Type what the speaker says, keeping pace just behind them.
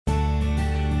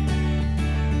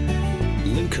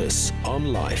Lucas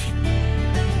on Life.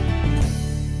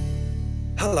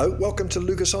 Hello, welcome to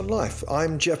Lucas on Life.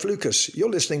 I'm Jeff Lucas. You're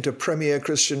listening to Premier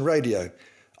Christian Radio.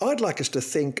 I'd like us to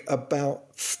think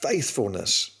about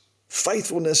faithfulness.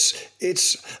 Faithfulness,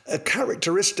 it's a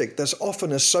characteristic that's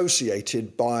often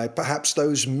associated by perhaps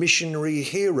those missionary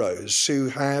heroes who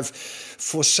have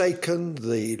forsaken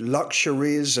the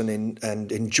luxuries and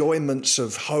enjoyments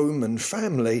of home and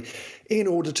family in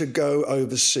order to go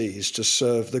overseas to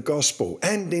serve the gospel.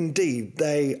 And indeed,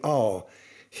 they are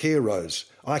heroes.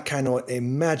 I cannot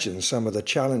imagine some of the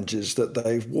challenges that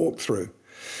they've walked through.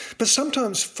 But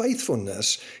sometimes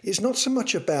faithfulness is not so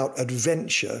much about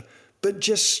adventure, but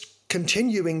just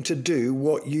continuing to do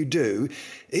what you do,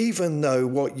 even though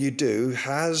what you do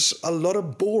has a lot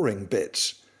of boring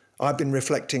bits. I've been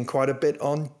reflecting quite a bit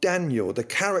on Daniel, the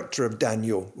character of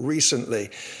Daniel, recently.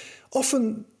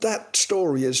 Often that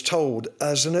story is told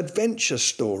as an adventure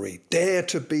story, dare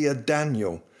to be a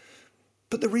Daniel.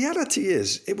 But the reality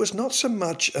is, it was not so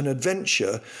much an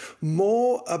adventure,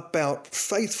 more about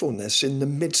faithfulness in the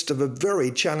midst of a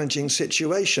very challenging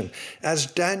situation, as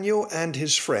Daniel and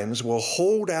his friends were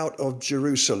hauled out of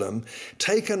Jerusalem,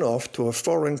 taken off to a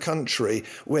foreign country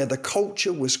where the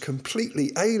culture was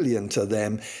completely alien to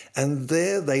them, and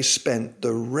there they spent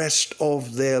the rest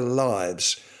of their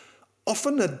lives,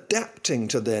 often adapting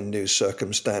to their new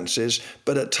circumstances,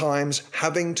 but at times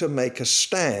having to make a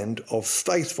stand of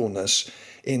faithfulness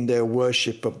in their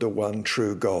worship of the one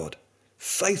true God.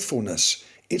 Faithfulness,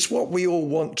 it's what we all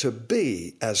want to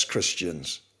be as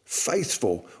Christians.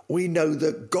 Faithful. We know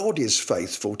that God is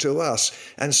faithful to us,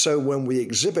 and so when we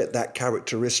exhibit that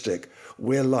characteristic,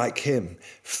 we're like him.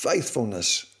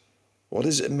 Faithfulness. What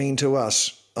does it mean to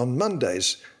us on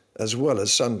Mondays as well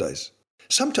as Sundays?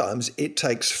 Sometimes it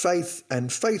takes faith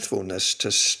and faithfulness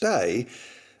to stay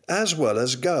as well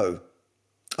as go.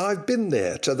 I've been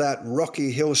there to that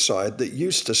rocky hillside that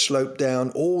used to slope down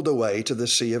all the way to the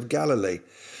Sea of Galilee.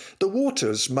 The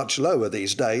water's much lower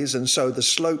these days, and so the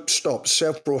slope stops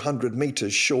several hundred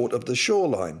meters short of the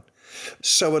shoreline.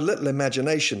 So a little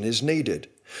imagination is needed.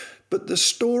 But the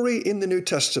story in the New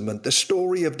Testament, the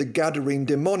story of the Gadarene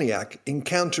demoniac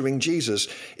encountering Jesus,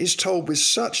 is told with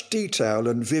such detail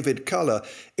and vivid colour,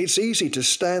 it's easy to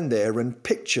stand there and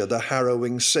picture the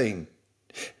harrowing scene.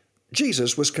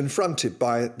 Jesus was confronted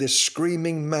by this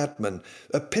screaming madman,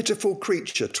 a pitiful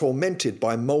creature tormented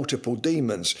by multiple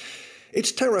demons.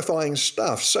 It's terrifying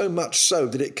stuff, so much so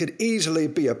that it could easily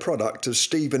be a product of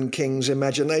Stephen King's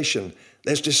imagination.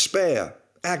 There's despair,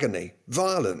 agony,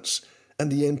 violence,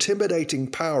 and the intimidating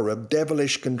power of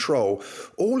devilish control,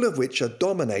 all of which are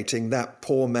dominating that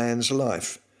poor man's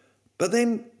life. But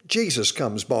then Jesus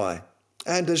comes by,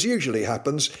 and as usually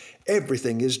happens,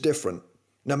 everything is different.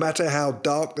 No matter how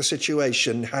dark the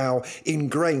situation, how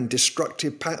ingrained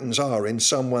destructive patterns are in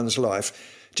someone's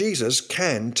life, Jesus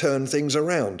can turn things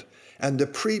around, and the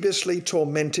previously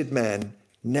tormented man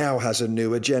now has a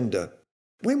new agenda.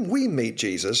 When we meet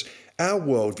Jesus, our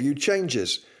worldview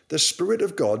changes. The Spirit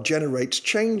of God generates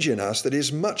change in us that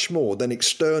is much more than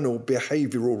external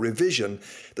behavioral revision.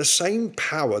 The same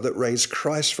power that raised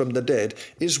Christ from the dead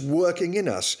is working in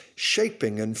us,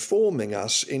 shaping and forming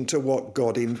us into what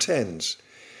God intends.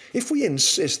 If we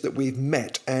insist that we've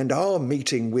met and are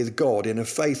meeting with God in a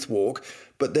faith walk,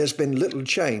 but there's been little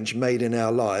change made in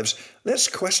our lives, let's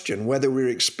question whether we're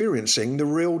experiencing the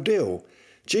real deal.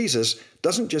 Jesus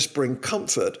doesn't just bring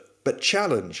comfort, but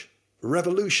challenge,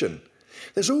 revolution.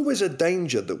 There's always a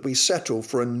danger that we settle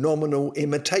for a nominal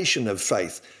imitation of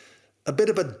faith, a bit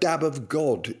of a dab of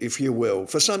God, if you will,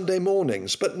 for Sunday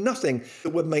mornings, but nothing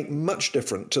that would make much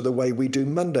different to the way we do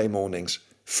Monday mornings.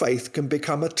 Faith can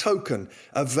become a token,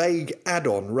 a vague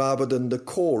add-on rather than the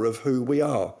core of who we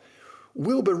are.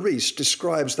 Wilbur Rees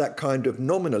describes that kind of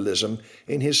nominalism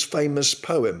in his famous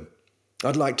poem,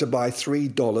 "I'd like to buy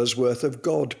 $3 worth of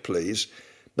God, please.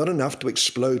 Not enough to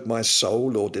explode my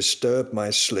soul or disturb my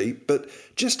sleep, but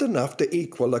just enough to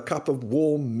equal a cup of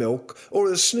warm milk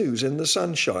or a snooze in the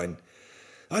sunshine.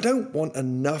 I don't want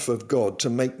enough of God to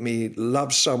make me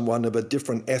love someone of a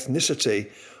different ethnicity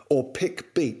or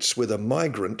pick beats with a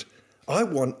migrant. I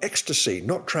want ecstasy,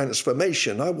 not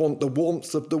transformation. I want the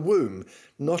warmth of the womb,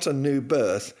 not a new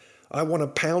birth. I want a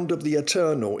pound of the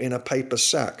eternal in a paper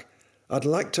sack. I'd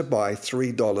like to buy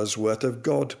 $3 worth of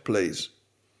God, please."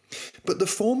 But the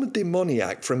former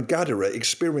demoniac from Gadara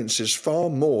experiences far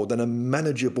more than a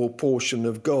manageable portion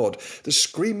of God. The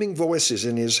screaming voices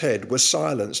in his head were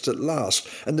silenced at last,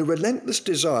 and the relentless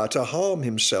desire to harm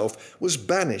himself was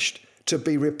banished to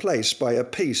be replaced by a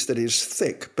peace that is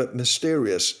thick but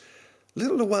mysterious.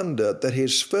 Little wonder that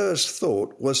his first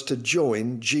thought was to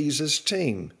join Jesus'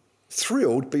 team.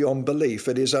 Thrilled beyond belief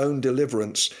at his own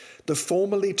deliverance, the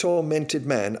formerly tormented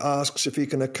man asks if he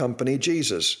can accompany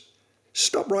Jesus.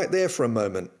 Stop right there for a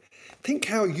moment. Think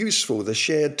how useful the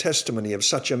shared testimony of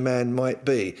such a man might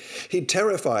be. He'd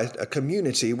terrified a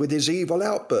community with his evil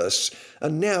outbursts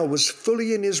and now was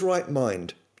fully in his right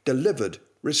mind, delivered,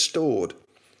 restored.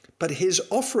 But his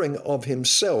offering of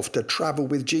himself to travel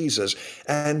with Jesus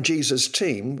and Jesus'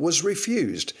 team was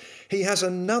refused. He has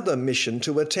another mission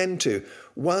to attend to,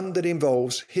 one that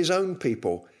involves his own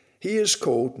people. He is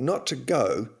called not to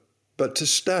go, but to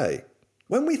stay.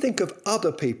 When we think of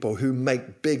other people who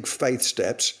make big faith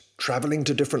steps, traveling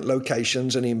to different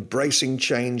locations and embracing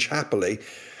change happily,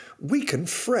 we can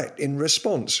fret in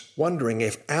response, wondering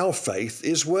if our faith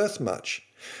is worth much.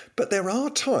 But there are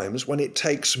times when it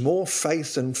takes more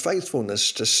faith and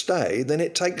faithfulness to stay than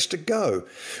it takes to go,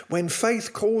 when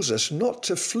faith calls us not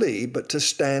to flee but to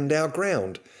stand our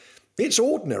ground. It's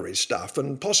ordinary stuff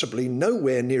and possibly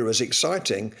nowhere near as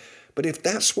exciting, but if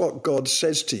that's what God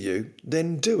says to you,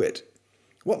 then do it.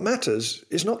 What matters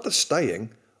is not the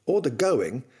staying or the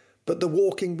going, but the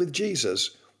walking with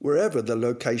Jesus, wherever the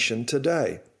location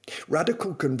today.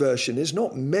 Radical conversion is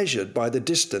not measured by the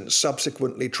distance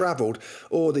subsequently travelled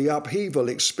or the upheaval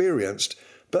experienced,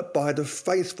 but by the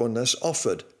faithfulness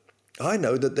offered. I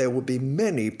know that there will be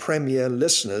many Premier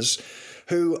listeners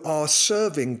who are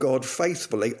serving God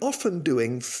faithfully, often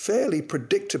doing fairly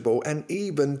predictable and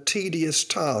even tedious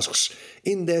tasks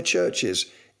in their churches,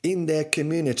 in their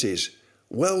communities.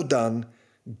 Well done,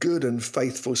 good and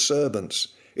faithful servants.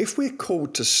 If we're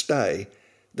called to stay,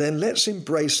 then let's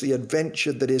embrace the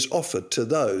adventure that is offered to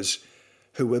those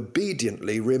who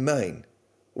obediently remain.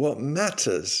 What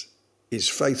matters is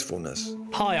faithfulness.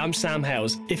 Hi, I'm Sam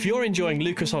Hales. If you're enjoying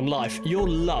Lucas on Life, you'll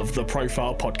love the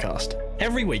Profile podcast.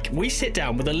 Every week, we sit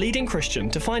down with a leading Christian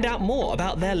to find out more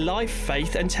about their life,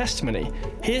 faith, and testimony.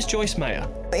 Here's Joyce Mayer.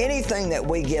 Anything that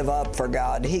we give up for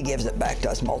God, He gives it back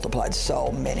to us multiplied so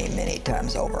many, many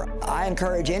times over. I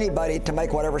encourage anybody to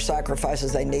make whatever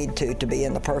sacrifices they need to be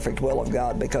in the perfect will of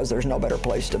God, because there's no better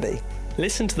place to be.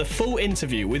 Listen to the full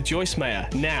interview with Joyce Mayer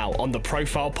now on the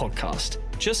Profile podcast.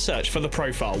 Just search for The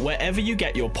Profile wherever you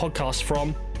get your podcasts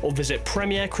from, or visit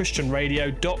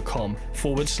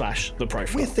premierchristianradio.com/The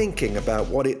Profile. We're thinking about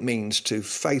what it means to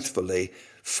faithfully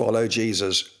follow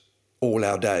Jesus all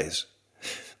our days.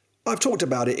 I've talked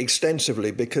about it extensively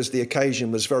because the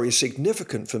occasion was very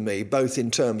significant for me, both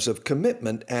in terms of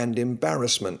commitment and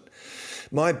embarrassment.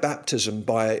 My baptism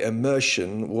by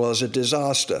immersion was a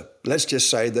disaster. Let's just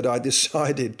say that I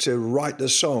decided to write a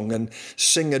song and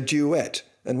sing a duet.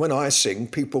 And when I sing,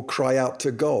 people cry out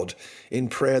to God in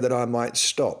prayer that I might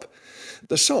stop.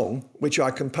 The song, which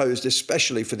I composed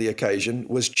especially for the occasion,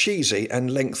 was cheesy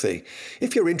and lengthy.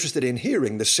 If you're interested in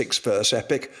hearing the 6-verse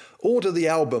epic, order the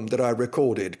album that I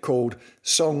recorded called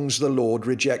Songs the Lord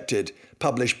Rejected,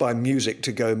 published by Music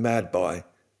to Go Mad By.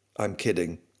 I'm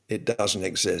kidding. It doesn't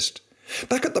exist.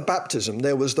 Back at the baptism,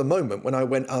 there was the moment when I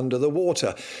went under the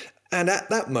water. And at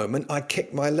that moment, I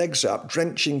kicked my legs up,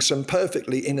 drenching some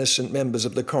perfectly innocent members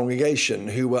of the congregation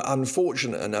who were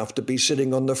unfortunate enough to be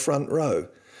sitting on the front row.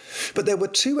 But there were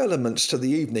two elements to the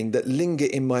evening that linger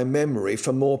in my memory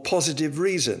for more positive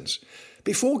reasons.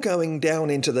 Before going down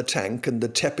into the tank and the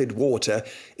tepid water,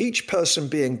 each person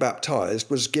being baptized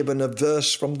was given a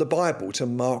verse from the Bible to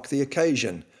mark the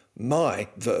occasion. My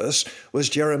verse was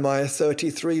Jeremiah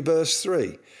 33, verse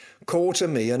 3. Call to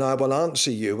me and I will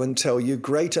answer you and tell you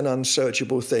great and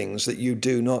unsearchable things that you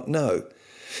do not know.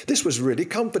 This was really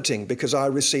comforting because I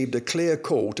received a clear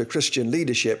call to Christian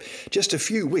leadership just a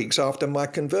few weeks after my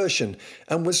conversion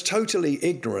and was totally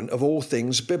ignorant of all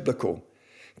things biblical.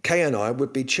 Kay and I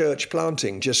would be church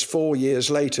planting just 4 years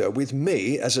later, with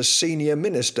me as a senior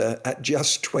minister at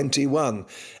just 21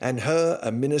 and her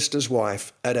a minister's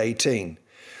wife at 18.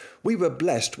 We were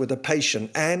blessed with a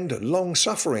patient and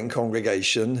long-suffering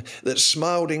congregation that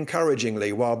smiled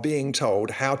encouragingly while being told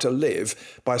how to live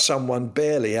by someone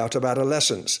barely out of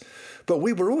adolescence. But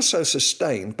we were also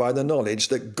sustained by the knowledge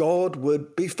that God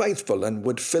would be faithful and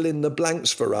would fill in the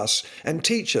blanks for us and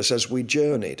teach us as we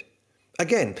journeyed.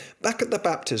 Again, back at the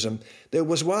baptism, there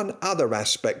was one other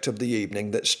aspect of the evening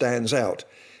that stands out.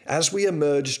 As we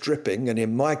emerged dripping, and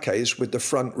in my case with the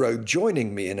front row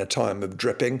joining me in a time of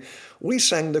dripping, we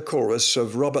sang the chorus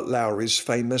of Robert Lowry's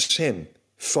famous hymn,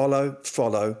 Follow,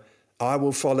 follow, I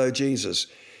will follow Jesus.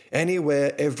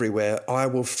 Anywhere, everywhere, I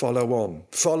will follow on.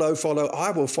 Follow, follow, I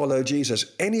will follow Jesus.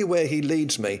 Anywhere he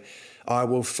leads me, I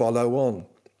will follow on.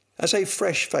 As a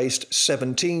fresh-faced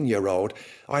 17-year-old,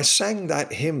 I sang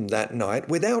that hymn that night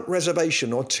without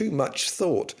reservation or too much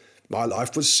thought. My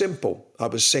life was simple. I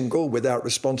was single, without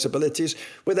responsibilities,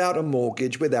 without a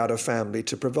mortgage, without a family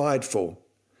to provide for.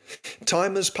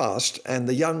 Time has passed, and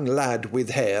the young lad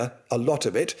with hair, a lot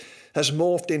of it, has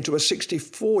morphed into a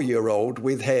 64-year-old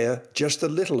with hair, just a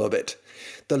little of it.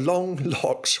 The long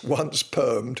locks, once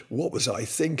permed, what was I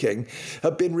thinking,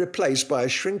 have been replaced by a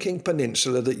shrinking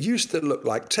peninsula that used to look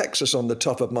like Texas on the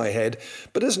top of my head,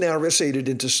 but has now receded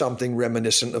into something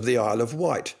reminiscent of the Isle of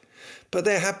Wight. But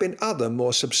there have been other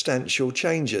more substantial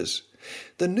changes.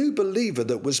 The new believer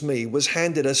that was me was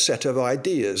handed a set of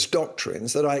ideas,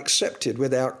 doctrines that I accepted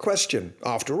without question.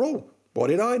 After all, what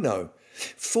did I know?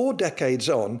 4 decades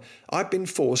on, I've been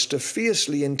forced to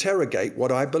fiercely interrogate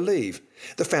what I believe.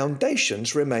 The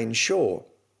foundations remain sure.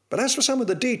 But as for some of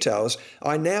the details,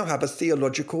 I now have a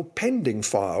theological pending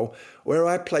file where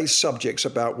I place subjects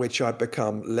about which I've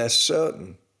become less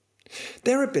certain.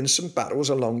 There have been some battles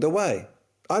along the way.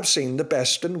 I've seen the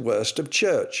best and worst of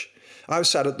church. I've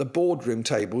sat at the boardroom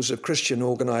tables of Christian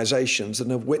organisations and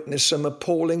have witnessed some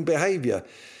appalling behaviour.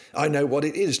 I know what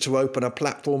it is to open a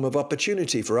platform of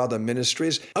opportunity for other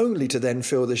ministries, only to then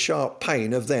feel the sharp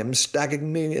pain of them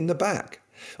stabbing me in the back.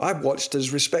 I've watched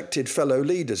as respected fellow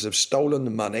leaders have stolen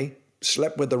the money,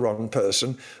 slept with the wrong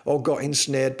person, or got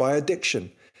ensnared by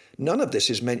addiction. None of this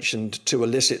is mentioned to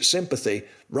elicit sympathy.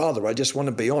 Rather, I just want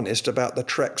to be honest about the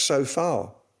trek so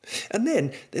far. And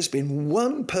then there's been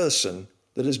one person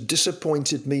that has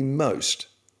disappointed me most.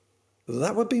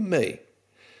 That would be me.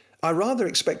 I rather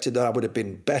expected that I would have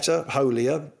been better,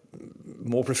 holier,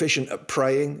 more proficient at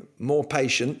praying, more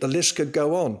patient. The list could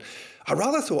go on. I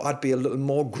rather thought I'd be a little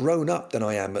more grown up than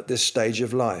I am at this stage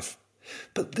of life.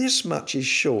 But this much is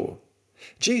sure.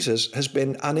 Jesus has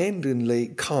been unendingly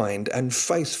kind and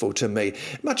faithful to me.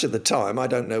 Much of the time I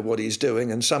don't know what he's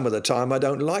doing, and some of the time I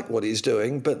don't like what he's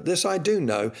doing, but this I do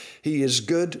know: he is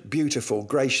good, beautiful,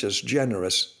 gracious,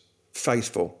 generous,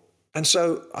 faithful. And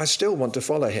so I still want to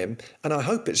follow him, and I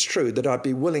hope it's true that I'd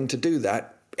be willing to do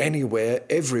that anywhere,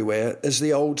 everywhere, as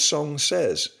the old song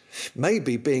says.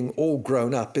 Maybe being all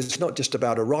grown up is not just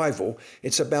about arrival,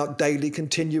 it's about daily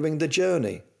continuing the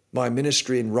journey. My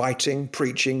ministry in writing,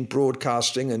 preaching,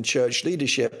 broadcasting and church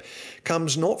leadership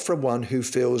comes not from one who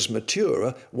feels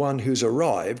mature, one who's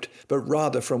arrived, but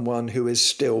rather from one who is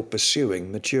still pursuing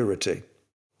maturity.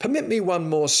 Permit me one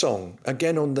more song,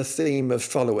 again on the theme of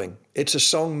following. It's a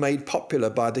song made popular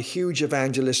by the huge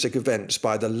evangelistic events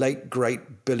by the late,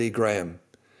 great Billy Graham.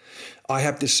 I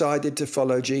have decided to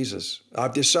follow Jesus.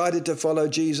 I've decided to follow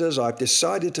Jesus. I've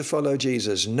decided to follow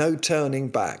Jesus. No turning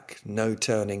back, no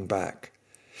turning back.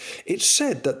 It's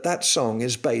said that that song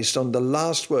is based on the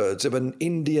last words of an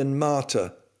Indian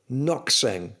martyr,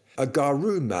 Nokseng, a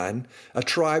Garu man, a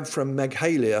tribe from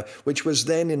Meghalaya, which was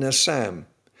then in Assam.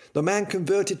 The man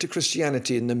converted to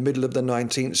Christianity in the middle of the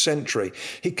 19th century.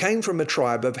 He came from a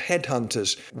tribe of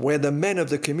headhunters, where the men of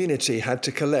the community had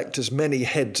to collect as many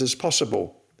heads as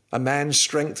possible. A man's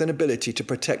strength and ability to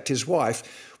protect his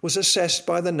wife was assessed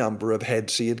by the number of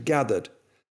heads he had gathered.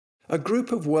 A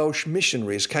group of Welsh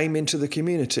missionaries came into the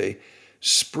community,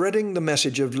 spreading the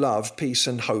message of love, peace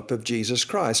and hope of Jesus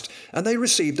Christ, and they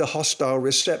received a hostile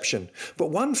reception.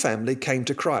 But one family came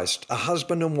to Christ, a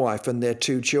husband and wife and their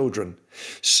 2 children.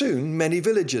 Soon many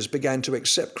villagers began to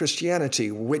accept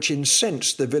Christianity, which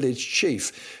incensed the village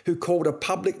chief, who called a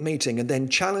public meeting and then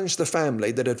challenged the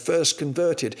family that had first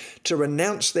converted to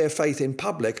renounce their faith in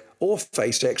public or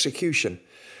face execution.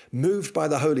 Moved by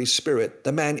the Holy Spirit,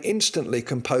 the man instantly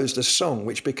composed a song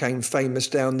which became famous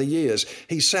down the years.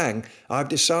 He sang, "I've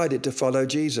decided to follow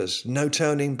Jesus. No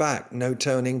turning back, no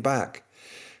turning back."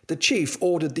 The chief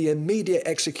ordered the immediate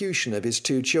execution of his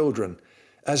 2 children.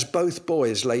 As both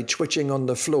boys lay twitching on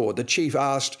the floor, the chief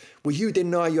asked, "Will you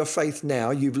deny your faith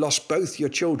now? You've lost both your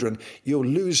children. You'll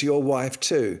lose your wife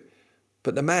too."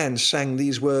 But the man sang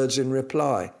these words in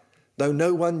reply, "Though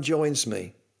no one joins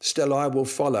me, still I will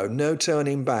follow, no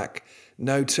turning back,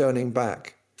 no turning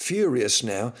back." Furious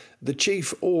now, the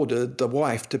chief ordered the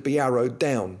wife to be arrowed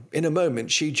down. In a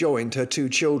moment she joined her 2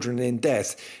 children in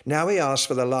death. Now he asked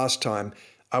for the last time,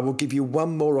 "I will give you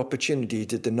one more opportunity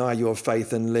to deny your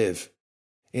faith and live."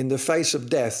 In the face of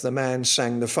death, the man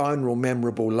sang the final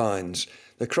memorable lines,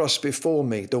 "The cross before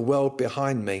me, the world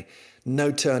behind me,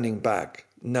 no turning back,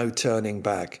 no turning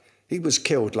back." He was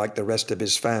killed like the rest of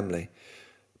his family.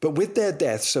 But with their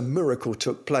deaths, a miracle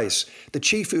took place. The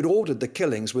chief who'd ordered the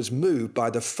killings was moved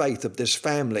by the faith of this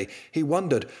family. He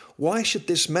wondered, why should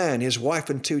this man, his wife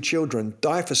and 2 children,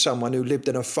 die for someone who lived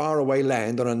in a faraway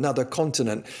land on another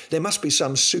continent? There must be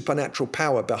some supernatural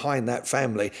power behind that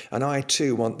family, and I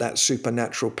too want that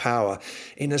supernatural power.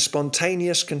 In a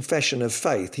spontaneous confession of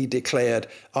faith, he declared,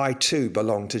 "I too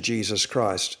belong to Jesus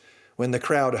Christ." When the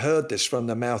crowd heard this from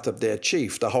the mouth of their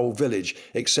chief, the whole village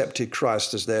accepted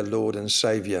Christ as their Lord and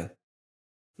Saviour.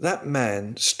 That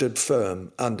man stood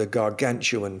firm under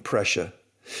gargantuan pressure.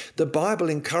 The Bible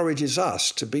encourages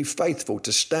us to be faithful,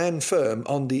 to stand firm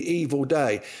on the evil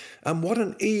day. And what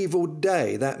an evil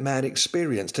day that man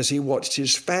experienced as he watched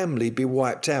his family be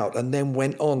wiped out and then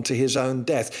went on to his own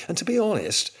death. And to be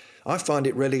honest, I find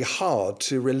it really hard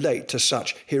to relate to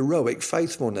such heroic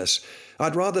faithfulness.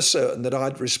 I'd rather certain that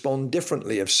I'd respond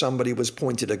differently if somebody was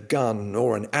pointed a gun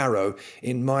or an arrow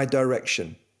in my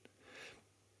direction.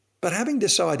 But having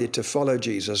decided to follow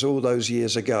Jesus all those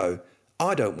years ago,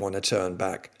 I don't want to turn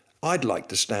back. I'd like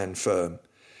to stand firm.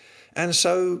 And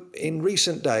so in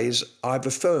recent days, I've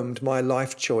affirmed my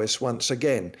life choice once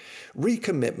again.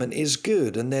 Recommitment is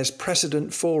good and there's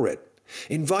precedent for it.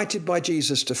 Invited by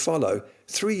Jesus to follow,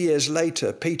 3 years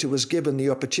later, Peter was given the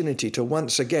opportunity to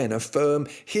once again affirm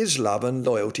his love and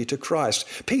loyalty to Christ.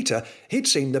 Peter, he'd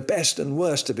seen the best and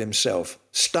worst of himself,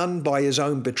 stunned by his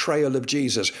own betrayal of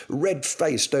Jesus,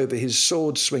 red-faced over his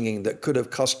sword swinging that could have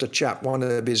cost a chap one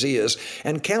of his ears,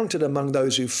 and counted among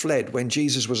those who fled when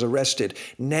Jesus was arrested.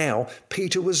 Now,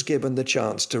 Peter was given the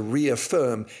chance to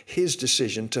reaffirm his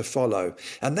decision to follow.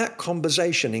 And that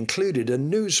conversation included a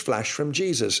news flash from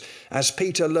Jesus, as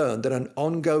Peter learned that an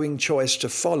ongoing choice to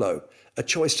follow, a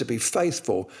choice to be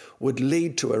faithful, would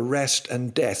lead to arrest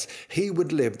and death. He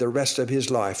would live the rest of his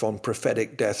life on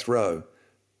prophetic death row.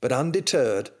 But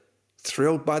undeterred,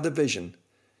 thrilled by the vision,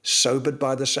 sobered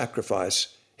by the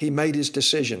sacrifice, he made his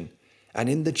decision, and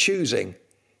in the choosing,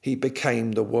 he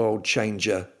became the world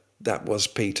changer that was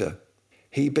Peter.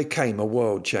 He became a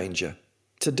world changer.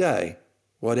 Today,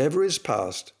 whatever is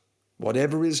past,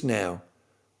 whatever is now,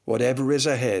 whatever is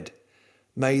ahead,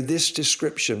 may this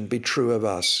description be true of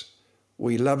us.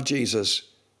 We love Jesus,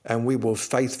 and we will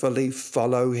faithfully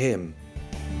follow him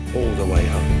all the way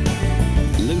home.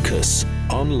 Lucas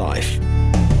on Life.